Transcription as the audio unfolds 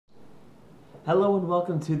Hello and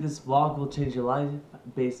welcome to This Vlog Will Change Your Life,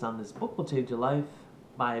 based on This Book Will Change Your Life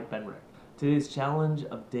by Ben Rick. Today's challenge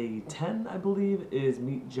of day 10, I believe, is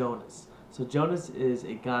Meet Jonas. So Jonas is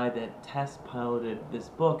a guy that test piloted this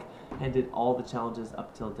book and did all the challenges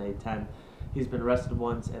up till day 10. He's been arrested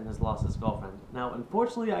once and has lost his girlfriend. Now,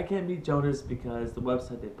 unfortunately, I can't meet Jonas because the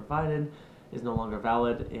website they provided is no longer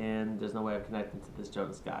valid and there's no way of connecting to this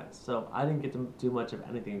Jonas guy. So I didn't get to do much of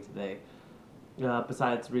anything today.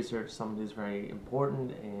 Besides research something that's very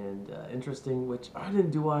important and interesting, which I didn't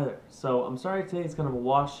do either. So I'm sorry today it's kind of a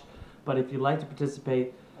wash, but if you'd like to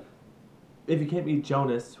participate, if you can't meet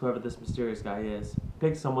Jonas, whoever this mysterious guy is,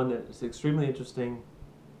 pick someone that is extremely interesting,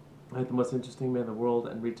 like the most interesting man in the world,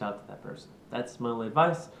 and reach out to that person. That's my only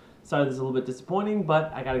advice. Sorry this is a little bit disappointing,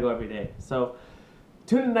 but I gotta go every day. So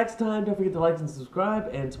tune in next time. Don't forget to like and subscribe,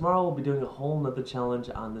 and tomorrow we'll be doing a whole nother challenge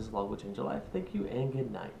on This Vlog Will Change Your Life. Thank you and good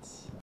night.